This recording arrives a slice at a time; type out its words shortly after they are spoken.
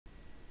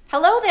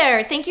Hello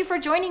there. Thank you for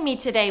joining me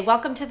today.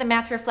 Welcome to the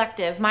Math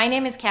Reflective. My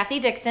name is Kathy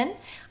Dixon.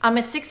 I'm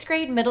a 6th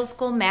grade middle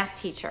school math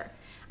teacher.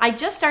 I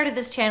just started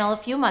this channel a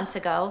few months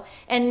ago,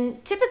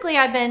 and typically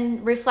I've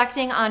been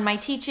reflecting on my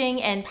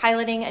teaching and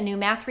piloting a new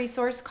math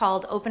resource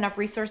called Open Up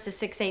Resources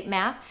 6-8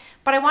 Math,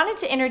 but I wanted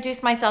to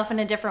introduce myself in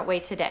a different way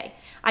today.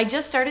 I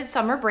just started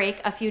summer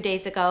break a few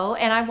days ago,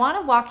 and I want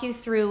to walk you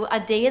through a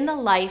day in the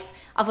life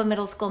of a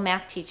middle school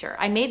math teacher.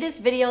 I made this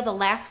video the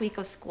last week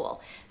of school,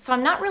 so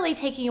I'm not really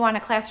taking you on a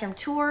classroom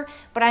tour,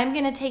 but I'm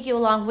going to take you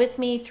along with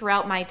me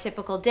throughout my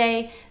typical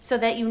day so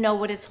that you know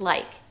what it's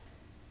like.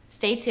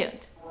 Stay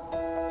tuned.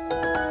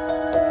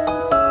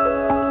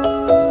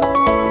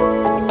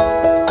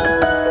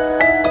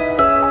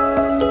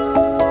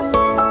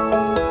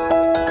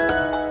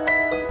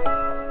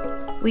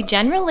 We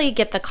generally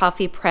get the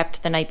coffee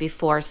prepped the night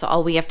before, so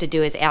all we have to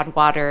do is add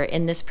water.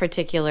 In this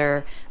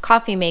particular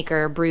coffee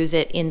maker, brews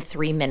it in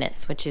 3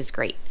 minutes, which is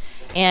great.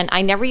 And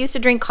I never used to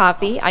drink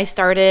coffee. I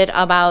started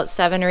about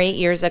 7 or 8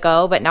 years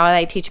ago, but now that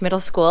I teach middle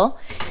school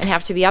and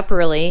have to be up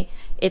early,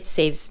 it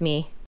saves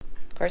me.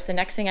 Of course, the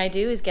next thing I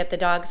do is get the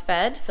dogs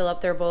fed, fill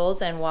up their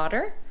bowls and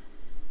water.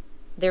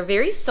 They're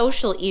very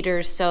social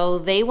eaters, so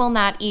they will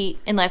not eat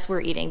unless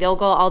we're eating. They'll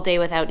go all day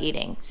without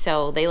eating,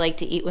 so they like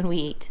to eat when we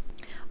eat.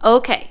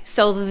 Okay,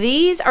 so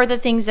these are the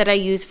things that I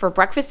use for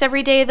breakfast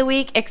every day of the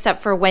week,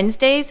 except for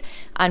Wednesdays.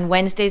 On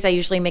Wednesdays, I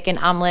usually make an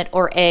omelet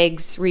or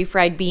eggs,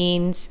 refried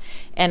beans,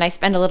 and I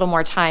spend a little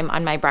more time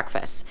on my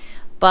breakfast.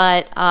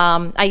 But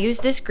I use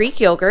this Greek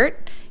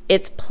yogurt.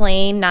 It's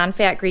plain,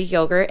 non-fat Greek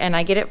yogurt, and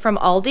I get it from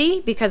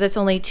Aldi because it's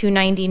only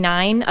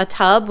 $2.99 a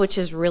tub, which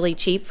is really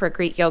cheap for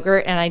Greek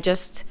yogurt. And I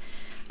just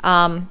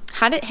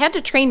had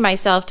to train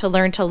myself to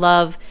learn to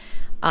love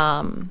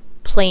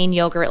plain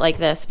yogurt like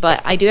this, but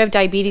I do have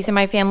diabetes in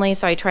my family,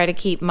 so I try to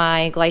keep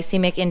my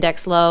glycemic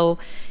index low,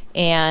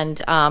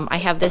 and I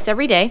have this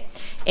every day.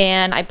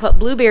 And I put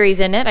blueberries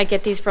in it. I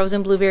get these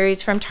frozen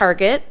blueberries from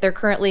Target. They're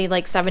currently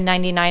like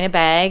 $7.99 a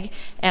bag,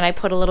 and I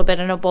put a little bit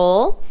in a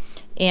bowl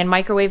and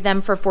microwave them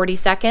for 40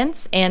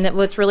 seconds. And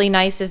what's really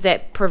nice is that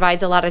it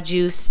provides a lot of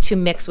juice to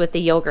mix with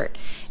the yogurt.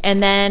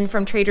 And then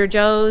from Trader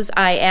Joe's,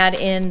 I add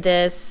in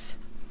this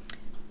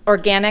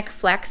organic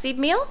flaxseed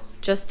meal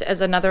just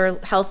as another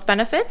health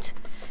benefit.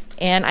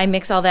 And I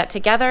mix all that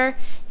together.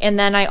 And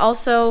then I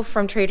also,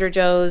 from Trader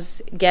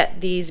Joe's, get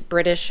these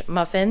British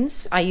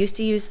muffins. I used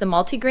to use the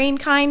multigrain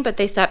kind, but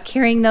they stopped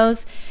carrying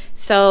those.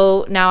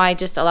 So now I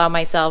just allow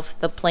myself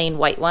the plain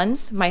white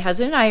ones. My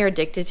husband and I are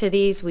addicted to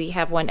these. We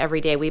have one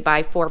every day. We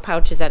buy 4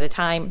 pouches at a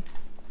time.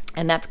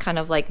 And that's kind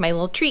of like my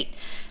little treat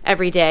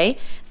every day.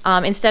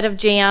 Instead of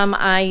jam,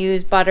 I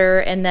use butter,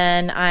 and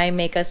then I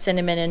make a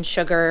cinnamon and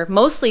sugar,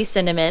 mostly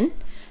cinnamon.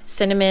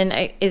 Cinnamon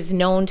is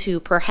known to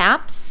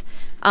perhaps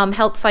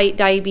help fight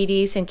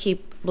diabetes and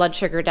keep blood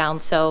sugar down,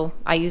 so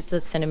I use the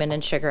cinnamon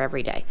and sugar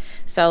every day.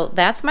 So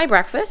that's my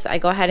breakfast. I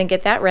go ahead and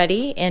get that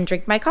ready and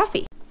drink my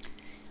coffee.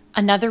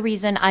 Another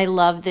reason I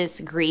love this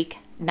Greek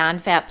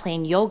non-fat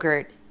plain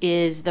yogurt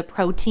is the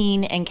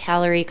protein and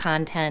calorie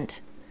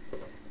content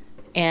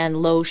and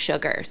low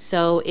sugar.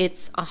 So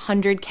it's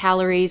 100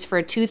 calories for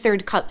a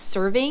 2/3 cup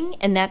serving,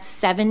 and that's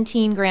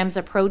 17 grams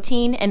of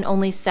protein and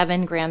only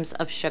 7 grams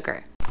of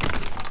sugar.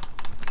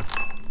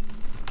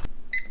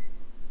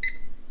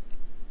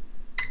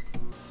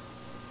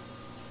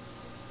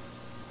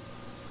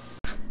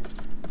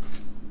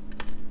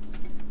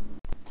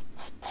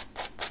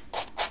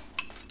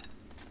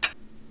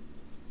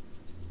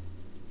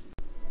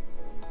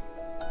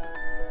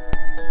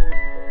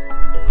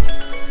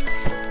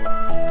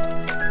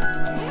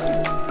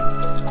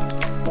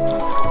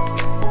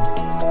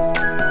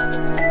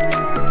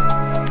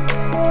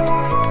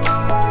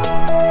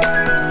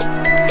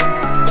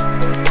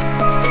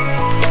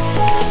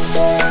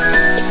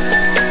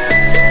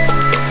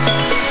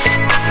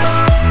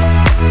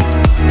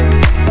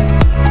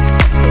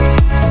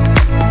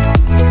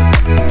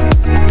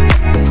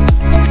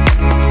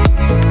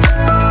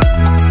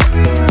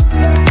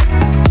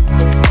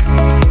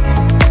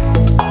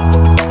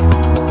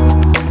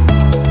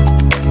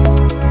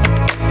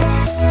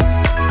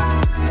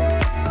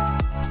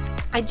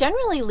 I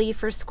generally leave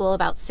for school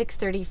about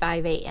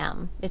 6:35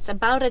 a.m. It's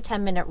about a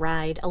 10-minute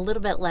ride, a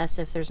little bit less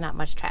if there's not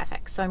much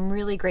traffic. So I'm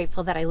really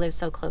grateful that I live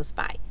so close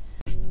by.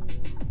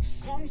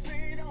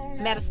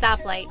 I'm at a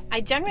stoplight.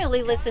 I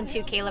generally listen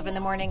to Caleb in the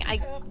morning. I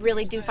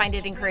really do find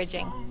it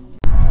encouraging.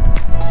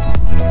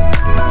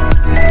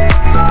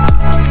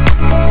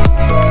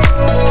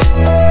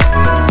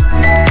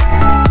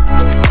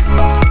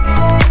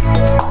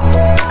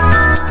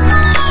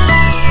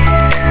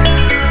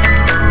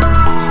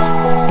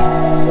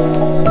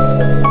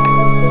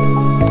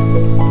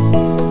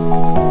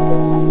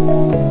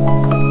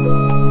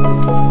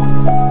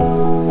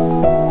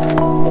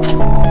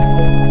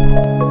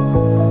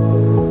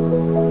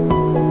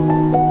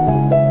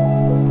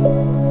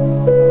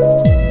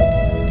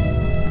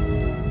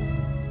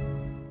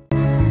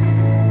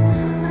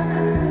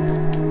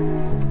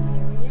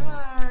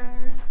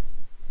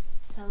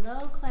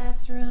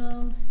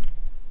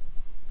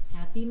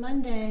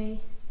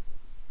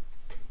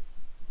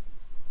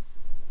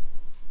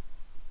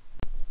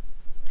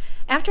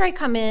 after I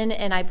come in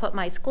and I put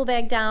my school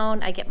bag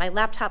down, I get my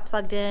laptop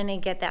plugged in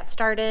and get that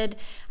started.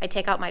 I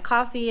take out my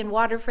coffee and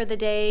water for the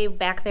day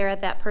back there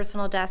at that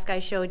personal desk I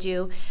showed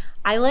you.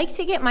 I like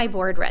to get my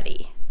board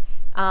ready.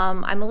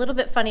 I'm a little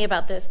bit funny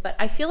about this, but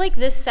I feel like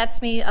this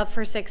sets me up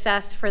for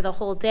success for the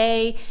whole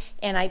day,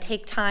 and I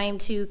take time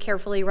to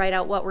carefully write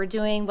out what we're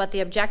doing, what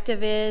the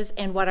objective is,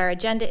 and what our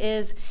agenda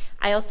is.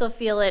 I also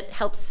feel it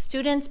helps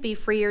students be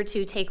freer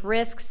to take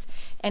risks,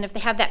 and if they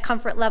have that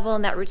comfort level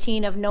and that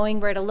routine of knowing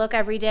where to look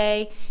every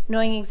day,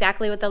 knowing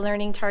exactly what the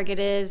learning target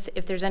is,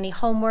 if there's any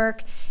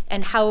homework,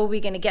 and how are we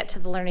going to get to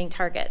the learning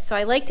target. So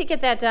I like to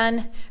get that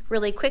done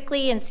really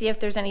quickly and see if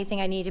there's anything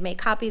I need to make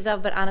copies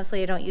of, but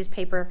honestly I don't use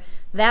paper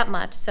that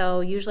much, so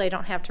usually I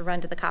don't have to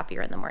run to the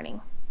copier in the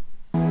morning.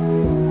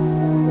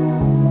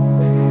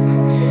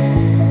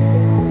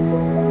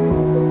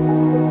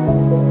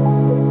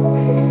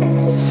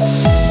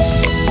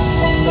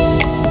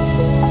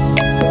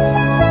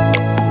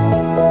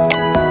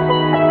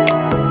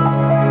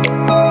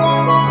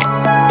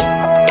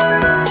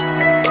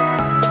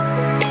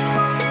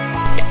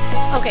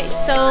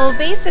 So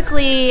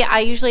basically, I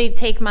usually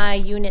take my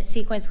unit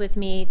sequence with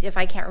me if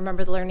I can't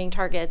remember the learning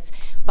targets,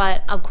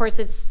 but of course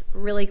it's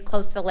really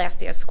close to the last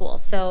day of school.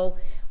 So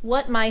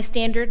what my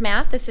standard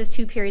math, this is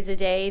 2 periods a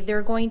day,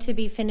 they're going to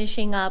be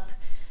finishing up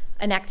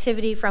an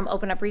activity from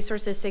Open Up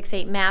Resources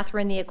 6-8 Math. We're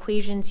in the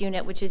equations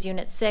unit, which is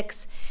unit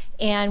 6.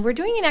 And we're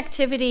doing an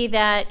activity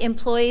that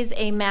employs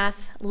a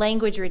math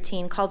language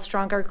routine called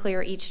Stronger,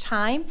 Clear Each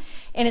Time.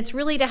 And it's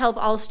really to help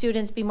all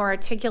students be more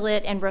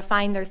articulate and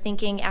refine their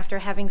thinking after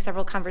having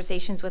several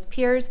conversations with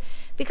peers.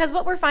 Because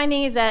what we're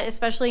finding is that,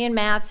 especially in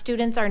math,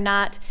 students are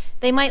not,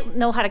 they might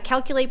know how to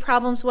calculate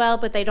problems well,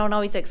 but they don't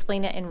always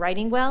explain it in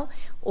writing well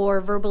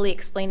or verbally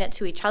explain it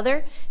to each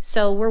other.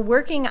 So we're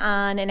working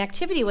on an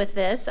activity with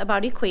this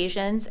about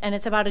equations, and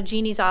it's about a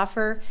genie's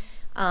offer.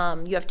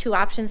 You have 2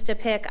 options to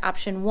pick.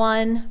 Option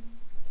 1,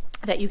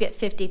 that you get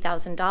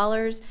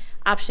 $50,000.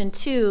 Option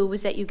 2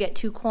 was that you get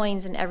 2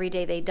 coins and every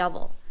day they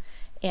double.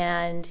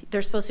 And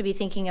they're supposed to be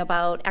thinking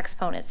about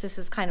exponents. This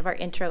is kind of our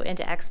intro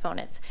into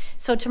exponents.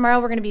 So tomorrow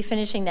we're going to be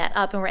finishing that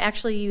up, and we're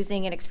actually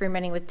using and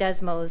experimenting with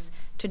Desmos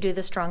to do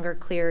the Stronger,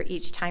 Clear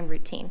Each Time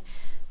routine.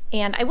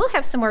 And I will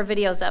have some more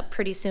videos up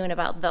pretty soon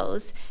about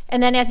those.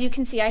 And then as you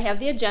can see, I have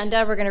the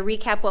agenda. We're going to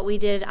recap what we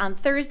did on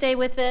Thursday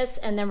with this,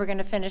 and then we're going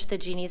to finish the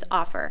genie's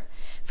offer.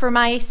 For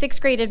my 6th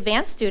grade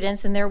advanced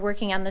students, and they're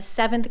working on the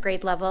 7th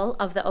grade level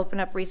of the Open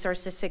Up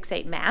Resources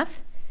 6-8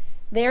 Math,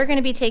 they're going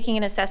to be taking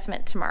an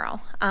assessment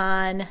tomorrow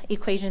on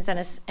equations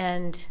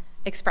and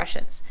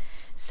expressions.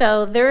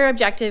 So their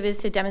objective is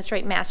to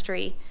demonstrate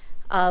mastery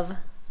of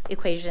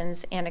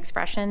equations and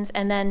expressions,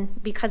 and then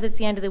because it's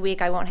the end of the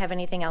week, I won't have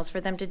anything else for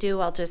them to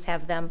do. I'll just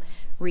have them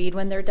read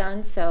when they're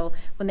done. So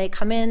when they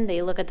come in,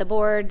 they look at the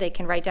board, they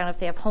can write down if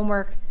they have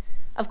homework.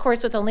 Of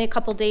course, with only a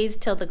couple days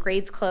till the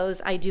grades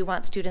close, I do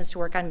want students to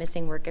work on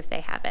missing work if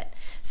they have it.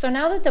 So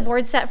now that the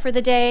board's set for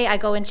the day, I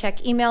go and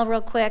check email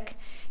real quick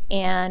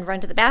and run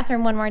to the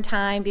bathroom one more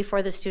time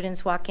before the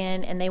students walk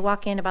in, and they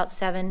walk in about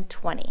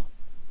 7:20.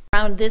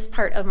 Around this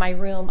part of my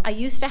room, I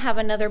used to have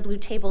another blue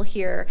table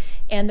here,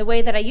 and the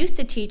way that I used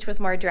to teach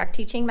was more a direct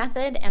teaching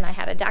method, and I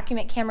had a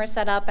document camera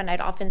set up, and I'd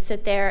often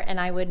sit there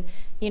and I would,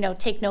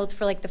 take notes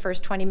for like the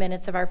first 20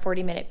 minutes of our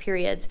 40-minute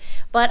periods.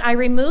 But I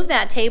removed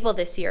that table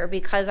this year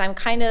because I'm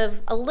kind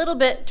of a little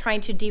bit trying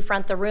to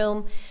defront the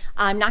room.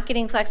 I'm not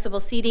getting flexible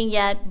seating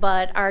yet,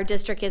 but our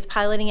district is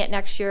piloting it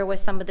next year with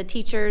some of the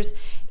teachers,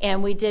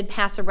 and we did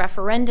pass a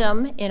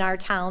referendum in our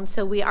town,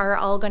 so we are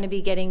all going to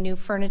be getting new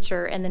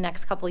furniture in the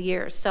next couple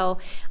years. So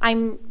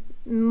I'm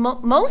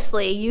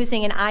mostly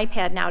using an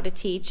iPad now to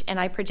teach, and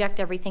I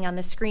project everything on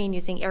the screen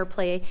using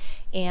AirPlay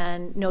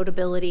and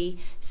Notability.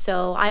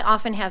 So I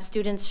often have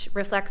students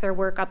reflect their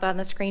work up on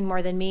the screen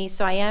more than me,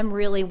 so I am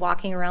really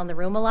walking around the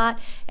room a lot,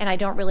 and I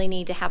don't really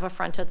need to have a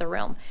front of the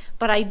room.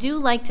 But I do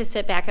like to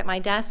sit back at my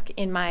desk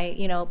in my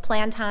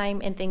plan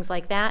time and things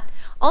like that.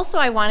 Also,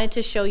 I wanted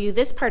to show you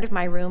this part of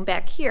my room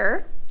back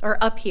here, or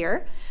up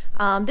here.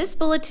 This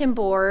bulletin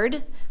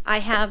board, I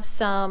have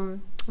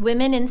some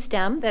women in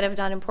STEM that have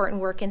done important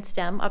work in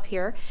STEM up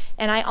here,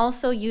 and I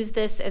also use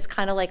this as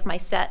kind of like my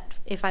set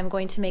if I'm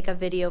going to make a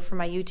video for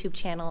my YouTube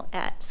channel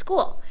at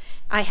school.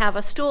 I have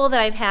a stool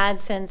that I've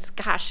had since,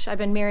 gosh, I've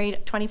been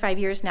married 25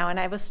 years now, and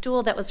I have a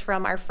stool that was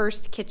from our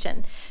first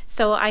kitchen.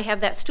 So I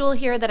have that stool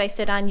here that I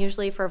sit on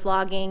usually for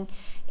vlogging,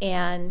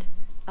 and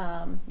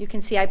you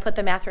can see I put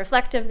the math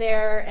reflective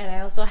there, and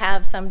I also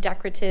have some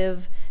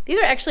decorative, these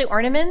are actually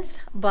ornaments,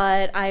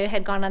 but I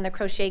had gone on the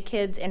Crochet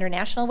Kids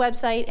International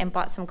website and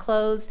bought some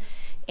clothes,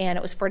 and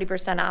it was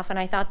 40% off, and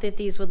I thought that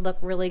these would look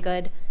really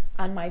good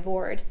on my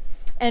board.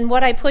 And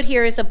what I put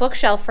here is a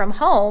bookshelf from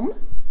home,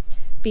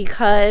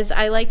 because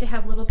I like to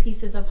have little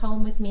pieces of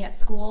home with me at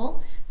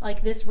school.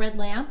 Like this red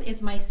lamp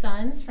is my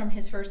son's from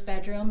his first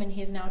bedroom, and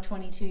he's now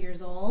 22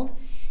 years old.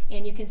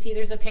 And you can see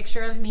there's a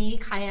picture of me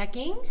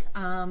kayaking.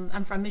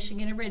 I'm from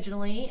Michigan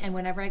originally, and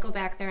whenever I go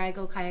back there, I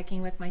go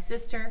kayaking with my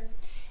sister.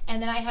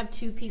 And then I have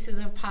 2 pieces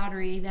of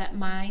pottery that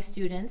my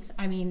students,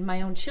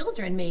 my own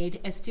children made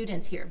as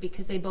students here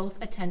because they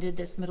both attended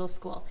this middle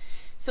school.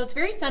 So it's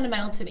very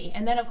sentimental to me.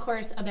 And then of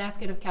course a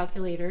basket of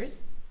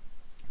calculators,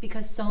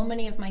 because so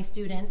many of my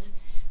students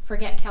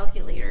forget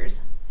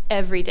calculators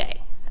every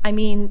day.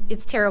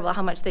 It's terrible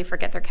how much they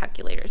forget their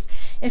calculators.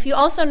 If you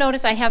also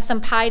notice, I have some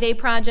Pi Day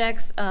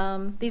projects.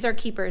 These are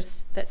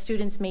keepers that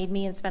students made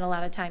me and spent a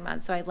lot of time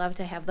on, so I'd love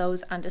to have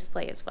those on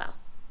display as well.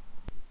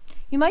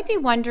 You might be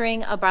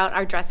wondering about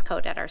our dress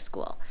code at our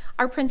school.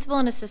 Our principal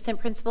and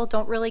assistant principal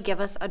don't really give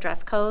us a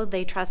dress code.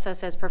 They trust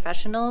us as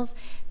professionals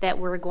that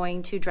we're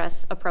going to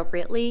dress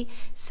appropriately.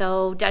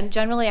 So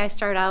generally I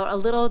start out a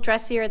little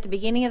dressier at the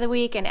beginning of the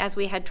week, and as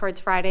we head towards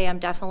Friday, I'm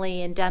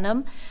definitely in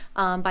denim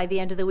by the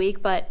end of the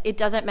week, but it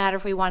doesn't matter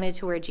if we wanted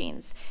to wear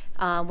jeans.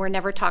 We're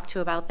never talked to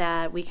about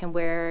that. We can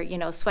wear,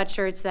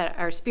 sweatshirts that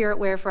are spirit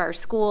wear for our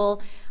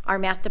school. Our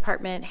math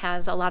department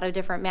has a lot of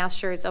different math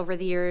shirts over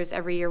the years.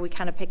 Every year we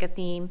kind of pick a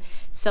theme.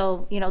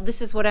 So,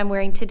 this is what I'm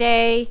wearing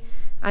today.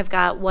 I've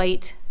got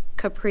white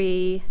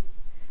capri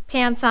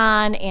pants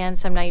on and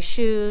some nice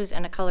shoes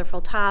and a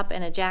colorful top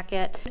and a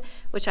jacket,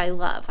 which I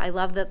love. I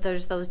love that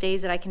there's those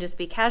days that I can just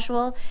be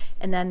casual,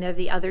 and then there are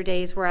the other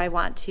days where I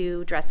want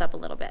to dress up a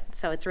little bit.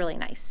 So it's really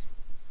nice.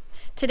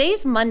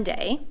 Today's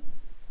Monday.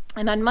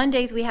 And on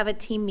Mondays, we have a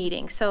team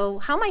meeting. So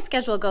how my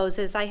schedule goes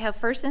is I have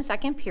first and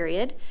second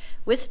period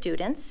with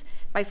students.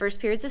 My first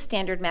period is a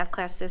standard math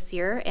class this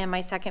year, and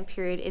my second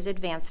period is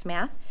advanced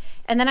math.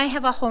 And then I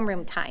have a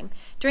homeroom time.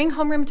 During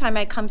homeroom time,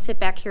 I come sit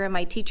back here in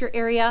my teacher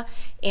area,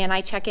 and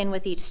I check in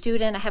with each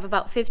student. I have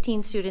about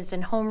 15 students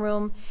in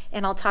homeroom,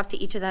 and I'll talk to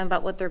each of them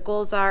about what their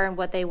goals are and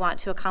what they want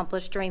to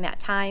accomplish during that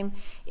time.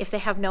 If they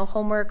have no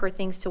homework or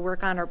things to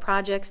work on or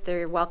projects,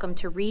 they're welcome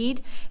to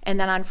read. And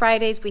then on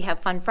Fridays, we have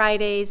Fun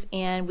Fridays,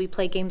 and we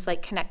play games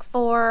like Connect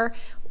 4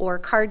 or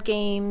card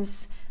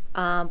games.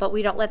 But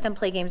we don't let them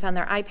play games on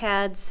their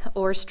iPads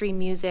or stream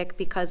music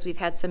because we've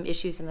had some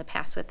issues in the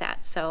past with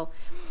that.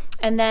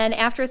 And then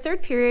after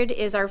third period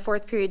is our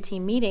fourth period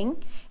team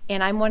meeting,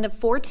 and I'm one of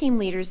 4 team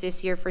leaders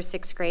this year for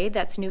 6th grade.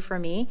 That's new for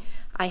me.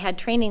 I had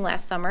training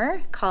last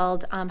summer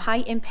called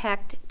High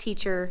Impact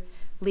Teacher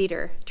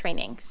Leader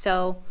Training.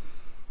 So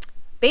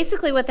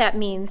basically what that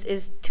means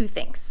is 2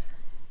 things.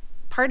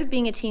 Part of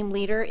being a team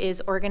leader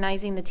is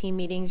organizing the team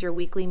meetings, your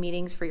weekly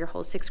meetings for your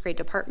whole 6th grade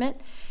department.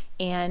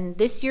 And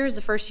this year is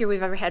the first year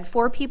we've ever had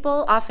 4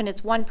 people. Often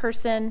it's 1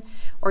 person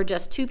or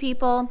just 2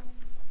 people.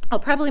 I'll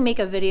probably make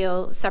a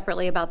video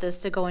separately about this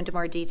to go into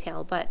more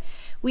detail, but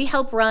we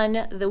help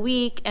run the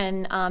week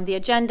and the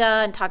agenda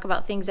and talk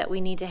about things that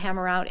we need to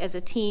hammer out as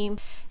a team.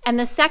 And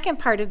the second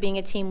part of being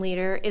a team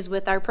leader is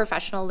with our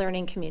professional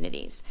learning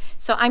communities.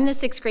 So I'm the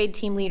 6th grade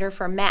team leader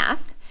for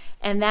math,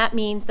 and that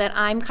means that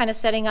I'm kind of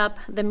setting up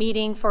the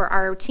meeting for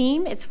our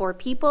team. It's 4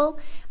 people.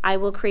 I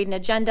will create an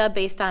agenda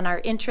based on our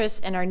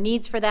interests and our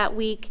needs for that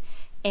week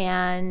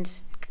and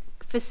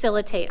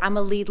facilitate. I'm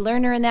a lead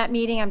learner in that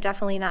meeting. I'm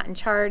definitely not in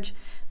charge,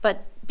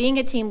 but being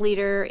a team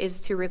leader is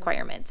 2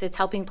 requirements. It's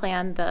helping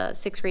plan the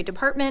 6th grade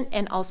department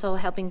and also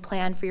helping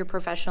plan for your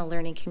professional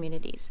learning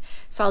communities.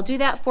 So I'll do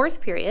that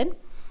 4th period,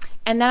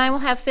 and then I will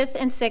have 5th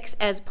and 6th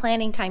as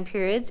planning time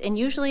periods. And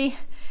usually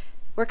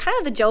we're kind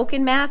of a joke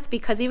in math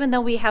because even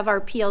though we have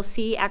our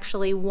PLC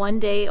actually 1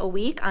 day a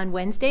week on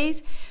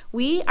Wednesdays,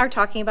 we are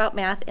talking about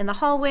math in the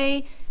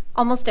hallway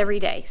almost every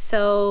day.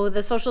 So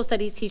the social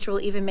studies teacher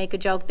will even make a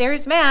joke,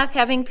 there's math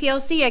having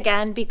PLC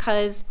again,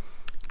 because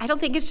I don't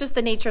think it's just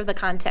the nature of the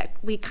content.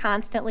 We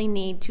constantly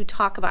need to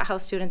talk about how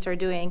students are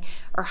doing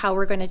or how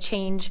we're going to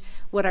change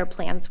what our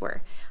plans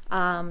were.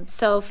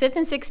 So 5th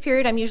and 6th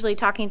period, I'm usually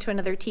talking to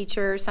another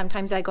teacher.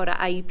 Sometimes I go to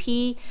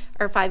IEP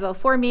or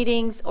 504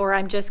 meetings, or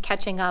I'm just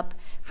catching up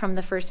from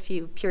the first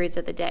few periods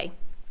of the day.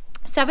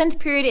 7th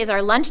period is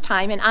our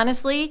lunchtime, and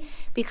honestly,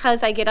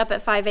 because I get up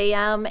at 5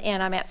 a.m.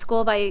 and I'm at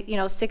school by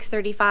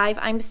 6:35,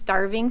 I'm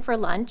starving for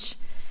lunch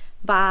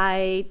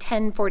by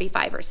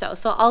 10:45 or so.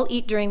 So I'll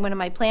eat during one of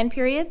my planned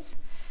periods.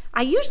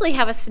 I usually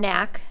have a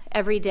snack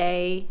every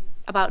day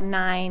about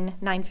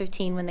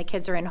 9:15 when the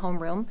kids are in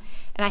homeroom,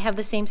 and I have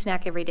the same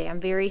snack every day.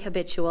 I'm very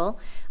habitual.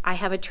 I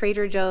have a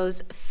Trader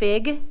Joe's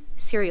Fig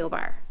cereal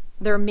bar.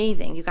 They're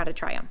amazing. You got to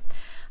try them.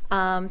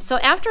 So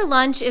after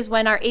lunch is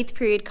when our 8th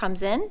period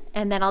comes in,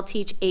 and then I'll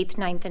teach 8th,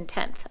 9th, and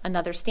 10th,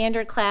 another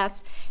standard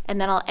class, and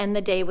then I'll end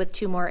the day with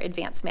 2 more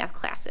advanced math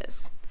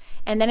classes.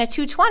 And then at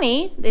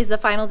 2:20 is the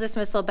final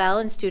dismissal bell,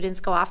 and students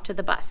go off to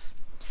the bus.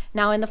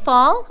 Now in the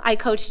fall, I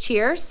coach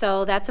cheer,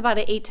 so that's about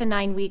an 8 to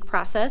 9 week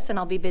process, and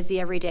I'll be busy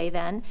every day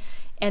then.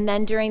 And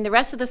then during the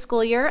rest of the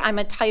school year, I'm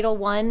a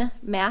Title I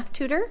math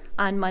tutor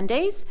on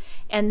Mondays,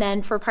 and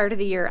then for part of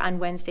the year on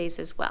Wednesdays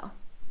as well.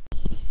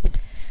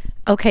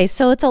 Okay,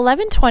 so it's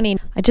 11:20.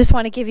 I just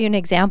want to give you an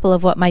example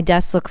of what my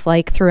desk looks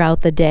like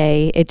throughout the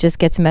day. It just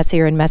gets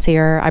messier and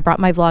messier. I brought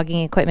my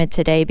vlogging equipment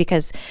today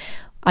because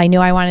I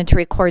knew I wanted to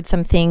record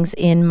some things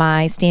in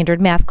my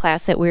standard math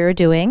class that we were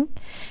doing.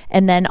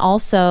 And then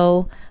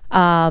also,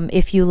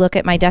 if you look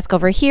at my desk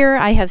over here,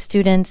 I have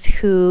students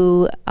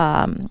who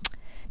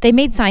They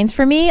made signs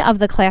for me of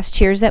the class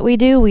cheers that we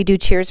do. We do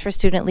cheers for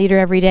student leader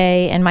every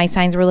day, and my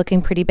signs were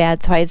looking pretty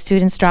bad, so I had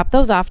students drop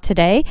those off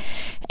today.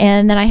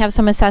 And then I have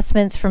some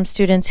assessments from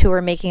students who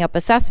are making up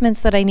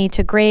assessments that I need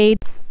to grade.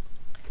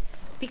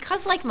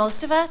 Because like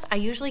most of us, I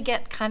usually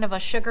get kind of a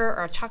sugar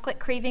or a chocolate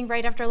craving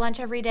right after lunch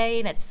every day,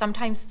 and it's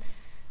sometimes,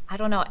 I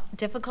don't know,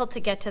 difficult to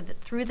get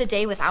through the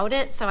day without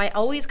it. So I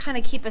always kind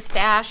of keep a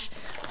stash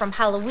from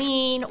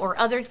Halloween or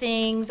other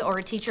things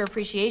or Teacher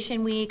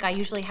Appreciation Week. I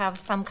usually have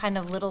some kind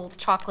of little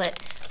chocolate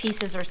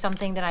pieces or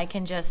something that I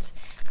can just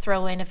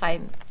throw in if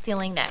I'm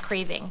feeling that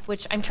craving,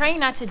 which I'm trying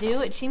not to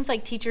do. It seems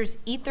like teachers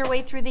eat their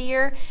way through the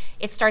year.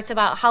 It starts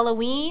about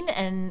Halloween,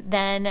 and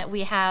then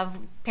we have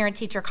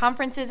parent-teacher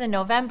conferences in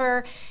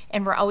November,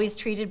 and we're always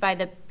treated by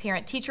the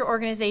parent-teacher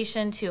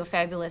organization to a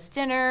fabulous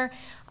dinner.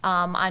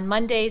 On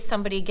Mondays,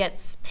 somebody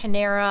gets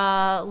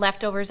Panera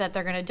leftovers that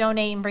they're going to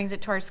donate and brings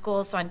it to our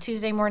school. So on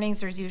Tuesday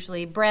mornings, there's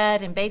usually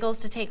bread and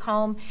bagels to take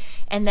home.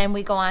 And then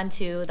we go on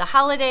to the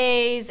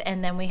holidays,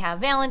 and then we have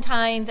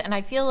Valentine's. And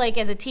I feel like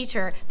as a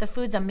teacher, the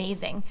food's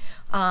amazing.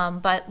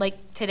 But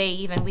like today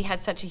even, we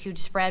had such a huge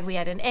spread. We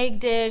had an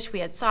egg dish, we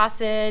had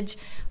sausage,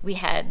 we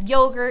had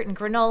yogurt and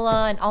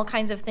granola and all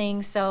kinds of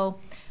things. So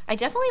I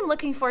definitely am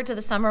looking forward to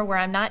the summer where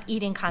I'm not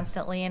eating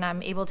constantly and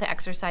I'm able to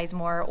exercise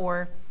more,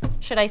 or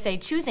should I say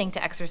choosing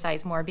to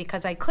exercise more,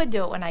 because I could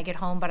do it when I get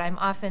home, but I'm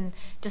often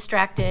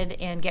distracted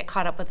and get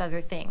caught up with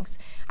other things.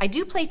 I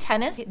do play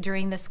tennis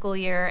during the school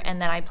year,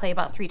 and then I play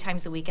about 3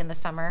 times a week in the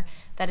summer.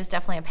 That is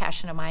definitely a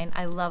passion of mine.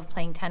 I love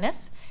playing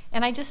tennis,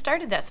 and I just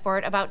started that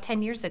sport about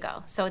 10 years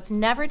ago, so it's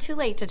never too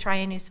late to try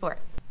a new sport.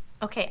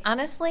 Okay,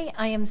 honestly,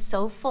 I am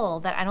so full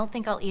that I don't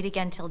think I'll eat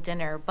again till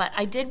dinner, but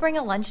I did bring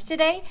a lunch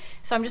today,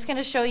 so I'm just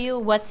gonna show you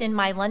what's in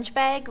my lunch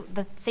bag.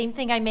 The same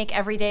thing I make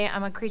every day.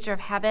 I'm a creature of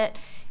habit,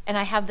 and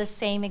I have the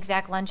same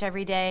exact lunch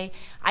every day.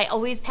 I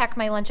always pack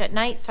my lunch at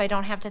night so I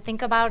don't have to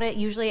think about it.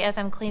 Usually as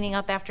I'm cleaning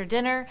up after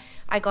dinner,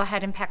 I go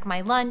ahead and pack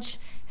my lunch,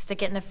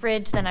 stick it in the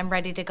fridge, then I'm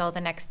ready to go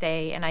the next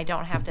day, and I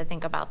don't have to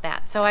think about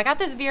that. So I got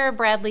this Vera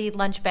Bradley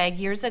lunch bag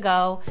years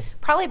ago,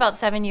 probably about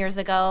 7 years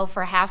ago,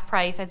 for half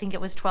price. I think it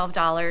was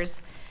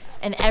 $12.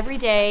 And every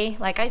day,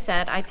 like I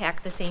said, I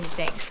pack the same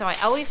thing. So I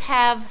always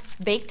have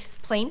baked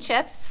plain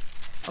chips,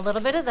 a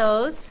little bit of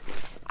those.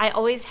 I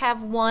always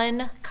have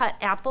one cut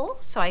apple,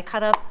 so I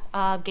cut up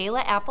a Gala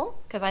apple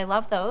because I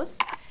love those.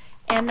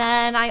 And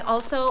then I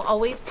also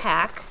always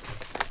pack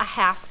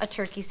half a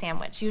turkey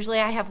sandwich. Usually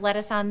I have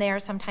lettuce on there,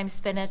 sometimes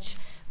spinach,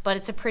 but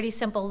it's a pretty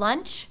simple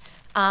lunch.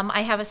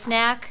 I have a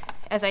snack,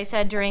 as I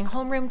said, during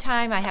homeroom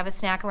time. I have a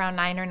snack around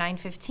 9 or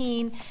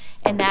 9:15,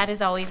 and that is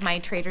always my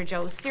Trader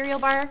Joe's cereal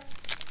bar,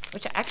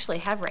 which I actually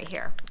have right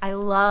here. I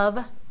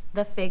love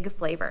the fig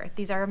flavor.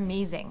 These are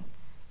amazing.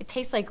 It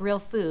tastes like real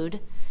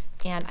food,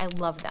 and I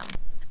love them.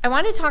 I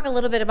want to talk a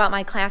little bit about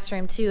my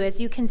classroom too.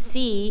 As you can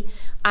see,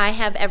 I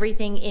have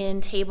everything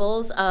in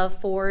tables of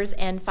 4s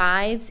and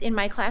 5s in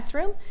my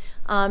classroom.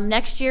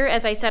 Next year,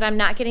 as I said, I'm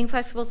not getting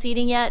flexible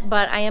seating yet,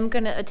 but I am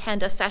going to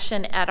attend a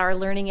session at our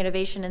Learning,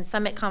 Innovation, and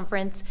Summit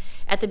Conference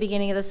at the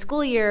beginning of the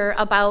school year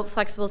about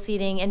flexible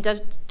seating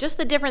and just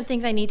the different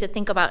things I need to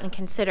think about and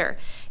consider.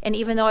 And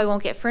even though I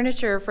won't get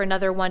furniture for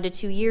another 1 to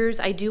 2 years,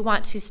 I do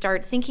want to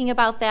start thinking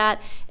about that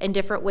and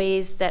different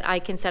ways that I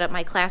can set up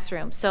my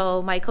classroom.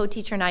 So my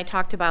co-teacher and I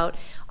talked about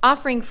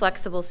offering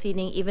flexible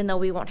seating even though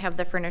we won't have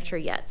the furniture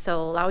yet.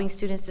 So allowing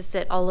students to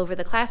sit all over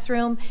the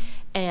classroom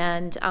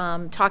and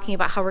talking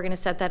about how we're going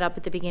to set that up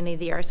at the beginning of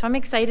the year. So I'm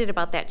excited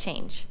about that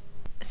change.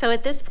 So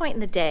at this point in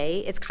the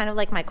day, it's kind of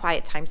like my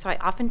quiet time. So I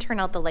often turn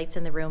out the lights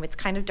in the room. It's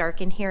kind of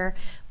dark in here,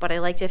 but I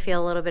like to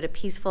feel a little bit of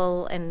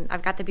peaceful, and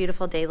I've got the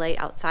beautiful daylight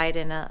outside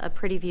and a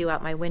pretty view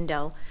out my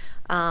window.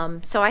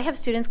 So I have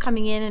students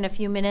coming in a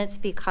few minutes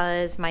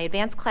because my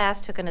advanced class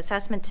took an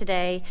assessment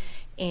today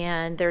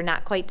and they're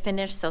not quite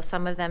finished, so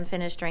some of them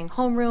finished during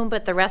homeroom,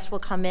 but the rest will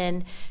come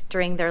in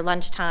during their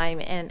lunchtime,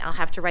 and I'll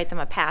have to write them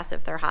a pass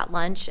if they're hot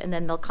lunch, and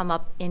then they'll come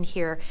up in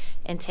here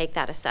and take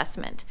that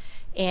assessment.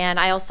 And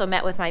I also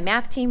met with my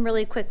math team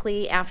really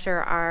quickly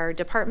after our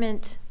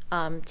department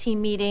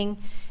team meeting,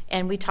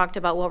 and we talked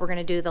about what we're going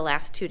to do the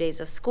last 2 days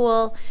of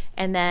school,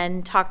 and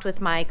then talked with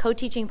my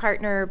co-teaching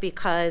partner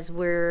because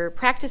we're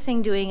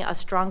practicing doing a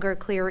stronger,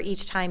 clearer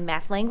each time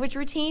math language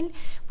routine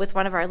with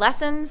one of our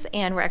lessons,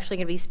 and we're actually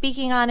going to be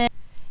speaking on it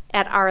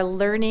at our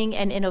Learning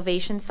and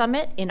Innovation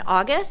Summit in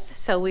August.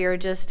 So we are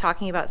just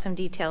talking about some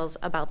details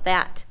about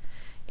that.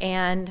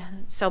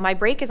 And so my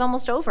break is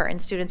almost over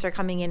and students are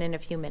coming in a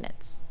few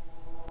minutes.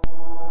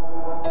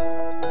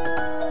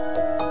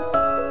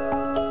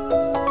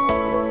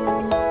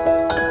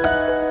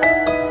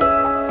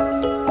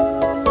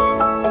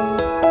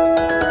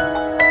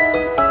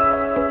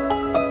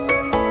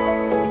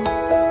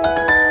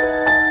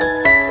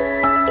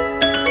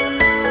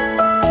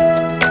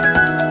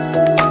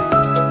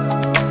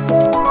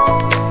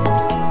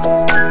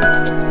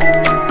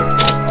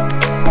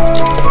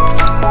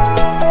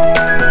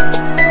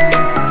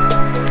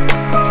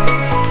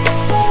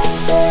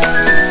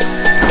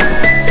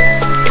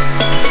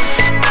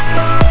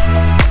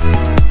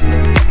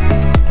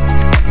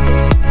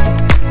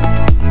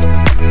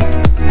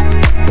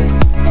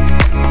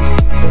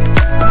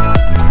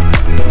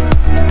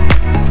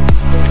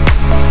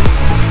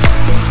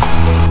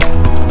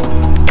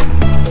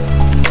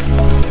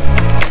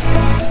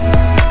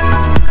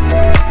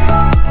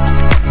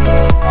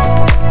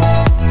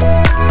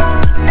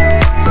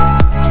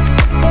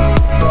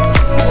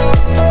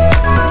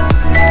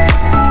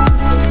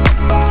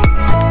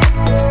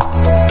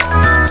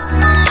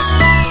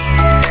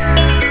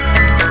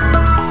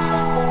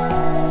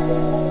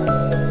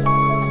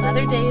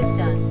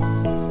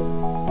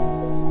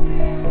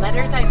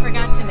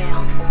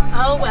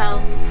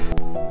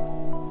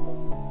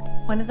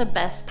 One of the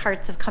best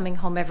parts of coming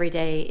home every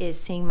day is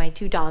seeing my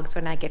two dogs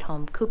when I get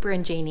home, Cooper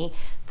and Janie.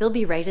 They'll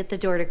be right at the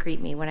door to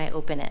greet me when I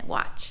open it.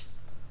 Watch.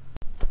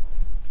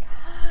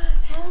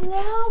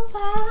 Hello,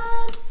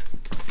 Pops.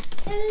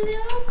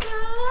 Hello,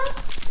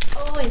 Pops.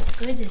 Oh, it's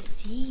good to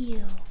see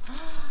you.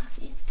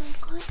 It's so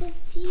good to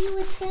see you.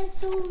 It's been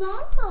so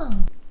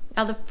long.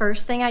 Now, the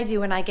first thing I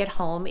do when I get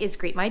home is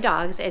greet my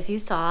dogs, as you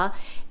saw,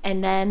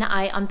 and then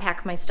I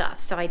unpack my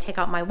stuff. So I take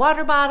out my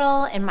water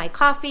bottle and my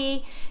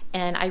coffee,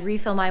 and I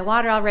refill my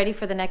water all ready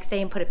for the next day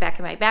and put it back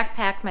in my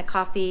backpack. My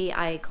coffee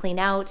I clean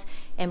out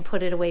and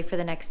put it away for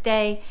the next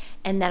day.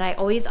 And then I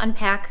always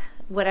unpack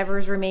whatever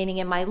is remaining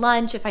in my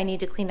lunch if I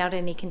need to clean out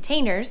any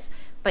containers.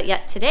 But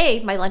yet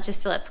today, my lunch is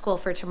still at school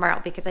for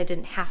tomorrow because I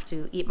didn't have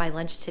to eat my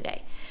lunch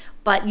today.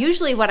 But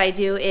usually what I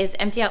do is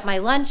empty out my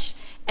lunch,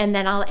 and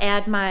then I'll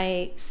add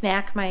my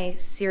snack, my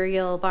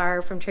cereal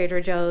bar from Trader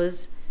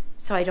Joe's,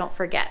 so I don't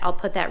forget. I'll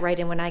put that right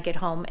in when I get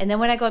home. And then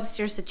when I go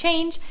upstairs to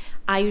change,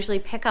 I usually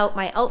pick out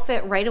my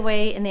outfit right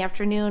away in the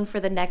afternoon for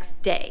the next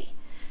day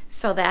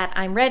so that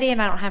I'm ready and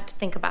I don't have to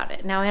think about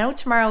it. Now, I know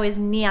tomorrow is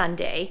neon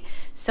day,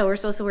 so we're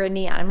supposed to wear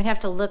neon. I'm gonna have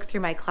to look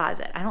through my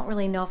closet. I don't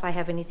really know if I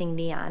have anything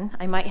neon.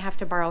 I might have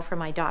to borrow from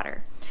my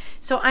daughter.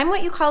 So I'm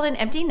what you call an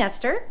empty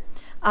nester.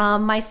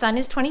 My son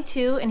is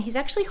 22 and he's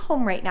actually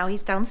home right now.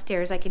 He's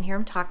downstairs, I can hear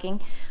him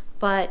talking.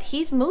 But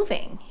he's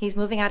moving. He's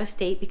moving out of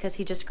state because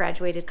he just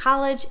graduated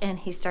college and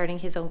he's starting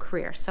his own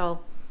career.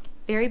 So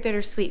very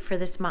bittersweet for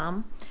this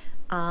mom.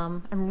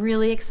 I'm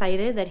really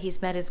excited that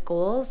he's met his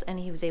goals and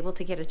he was able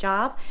to get a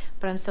job,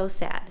 but I'm so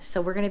sad.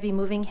 So we're gonna be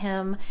moving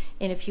him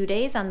in a few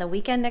days on the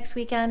weekend, next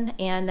weekend.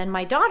 And then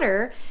my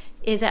daughter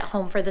is at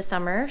home for the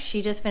summer.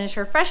 She just finished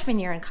her freshman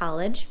year in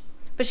college.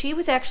 But she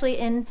was actually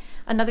in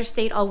another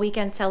state all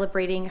weekend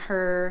celebrating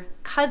her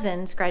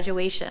cousin's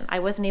graduation. I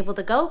wasn't able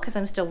to go because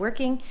I'm still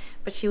working,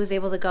 but she was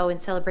able to go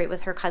and celebrate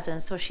with her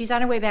cousins. So she's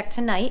on her way back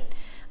tonight.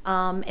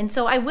 And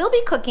so I will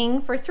be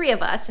cooking for 3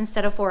 of us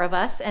instead of 4 of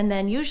us. And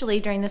then usually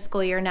during the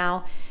school year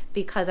now,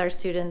 because our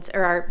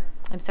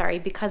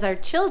because our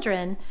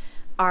children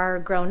are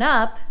grown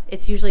up,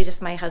 it's usually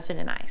just my husband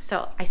and I.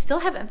 So I still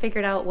haven't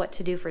figured out what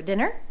to do for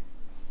dinner.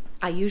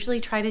 I usually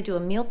try to do a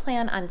meal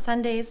plan on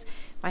Sundays.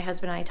 My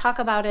husband and I talk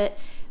about it.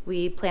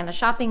 We plan a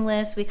shopping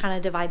list. We kind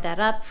of divide that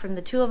up from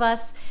the 2 of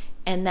us.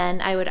 And then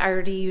I would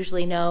already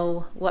usually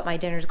know what my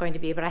dinner is going to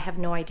be, but I have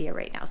no idea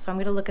right now. So I'm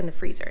going to look in the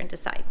freezer and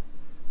decide.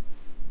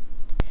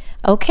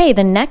 Okay,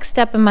 the next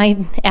step in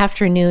my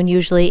afternoon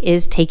usually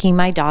is taking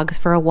my dogs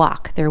for a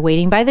walk. They're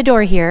waiting by the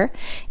door here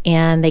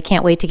and they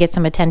can't wait to get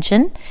some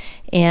attention.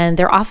 And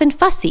they're often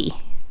fussy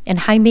and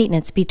high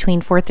maintenance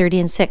between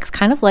 4:30 and 6,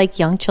 kind of like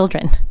young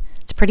children.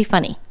 It's pretty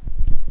funny.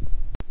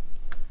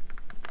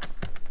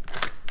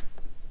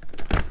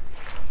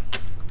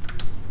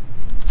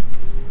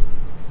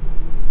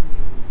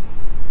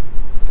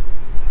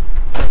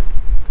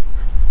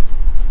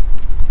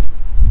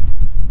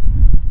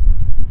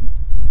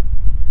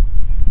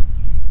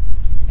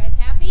 You guys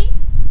happy?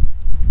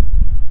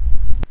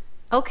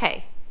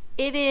 Okay,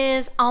 it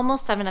is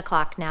almost 7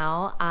 o'clock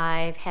now.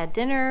 I've had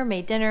dinner,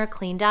 made dinner,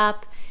 cleaned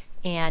up,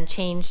 and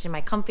changed in my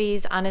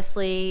comfies.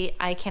 Honestly,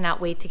 I cannot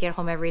wait to get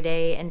home every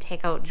day and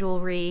take out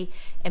jewelry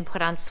and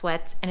put on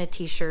sweats and a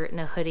t-shirt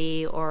and a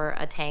hoodie or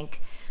a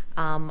tank.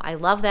 I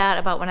love that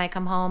about when I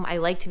come home. I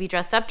like to be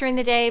dressed up during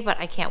the day, but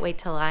I can't wait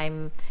till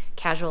I'm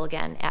casual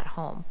again at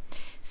home.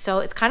 So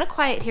it's kind of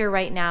quiet here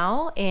right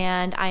now,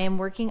 and I am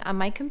working on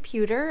my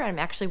computer. I'm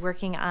actually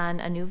working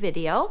on a new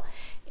video,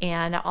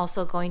 and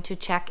also going to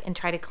check and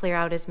try to clear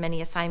out as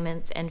many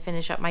assignments and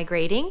finish up my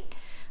grading.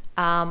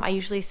 I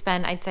usually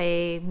spend, I'd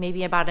say,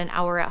 maybe about an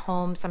hour at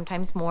home,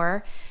 sometimes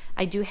more.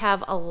 I do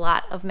have a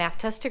lot of math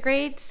tests to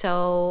grade,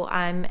 so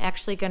I'm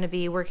actually going to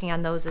be working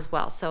on those as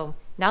well. So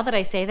now that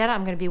I say that,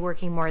 I'm going to be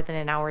working more than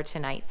an hour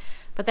tonight.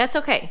 But that's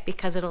okay,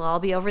 because it'll all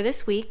be over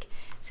this week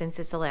since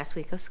it's the last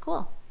week of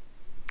school.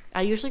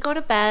 I usually go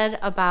to bed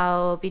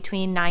about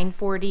between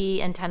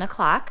 9:40 and 10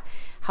 o'clock.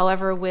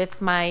 However,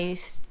 with my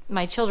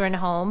children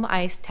home,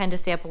 I tend to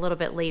stay up a little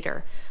bit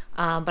later.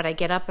 But I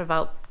get up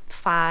about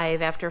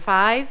 5 after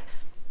 5,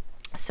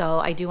 so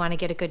I do want to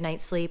get a good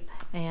night's sleep,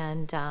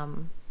 and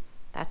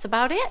that's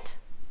about it.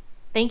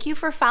 Thank you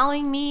for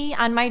following me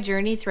on my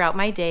journey throughout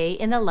my day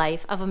in the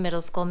life of a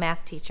middle school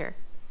math teacher.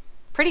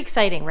 Pretty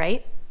exciting,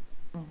 right?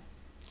 Well,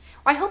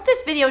 I hope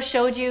this video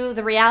showed you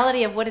the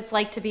reality of what it's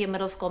like to be a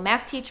middle school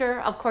math teacher.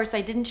 Of course,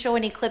 I didn't show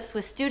any clips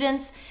with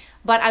students,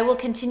 but I will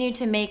continue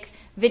to make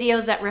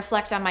videos that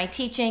reflect on my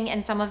teaching,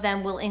 and some of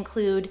them will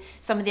include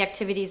some of the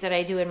activities that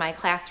I do in my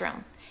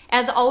classroom.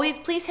 As always,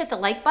 please hit the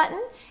like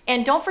button,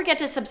 and don't forget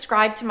to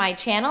subscribe to my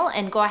channel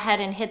and go ahead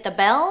and hit the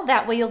bell.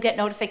 That way you'll get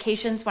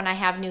notifications when I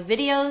have new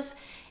videos.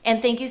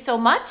 And thank you so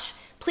much.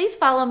 Please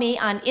follow me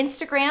on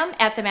Instagram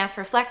at The Math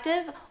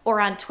Reflective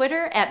or on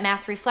Twitter at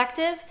Math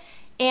Reflective.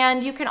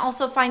 And you can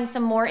also find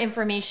some more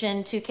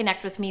information to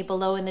connect with me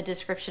below in the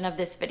description of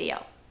this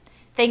video.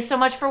 Thanks so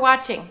much for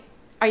watching.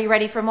 Are you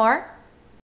ready for more?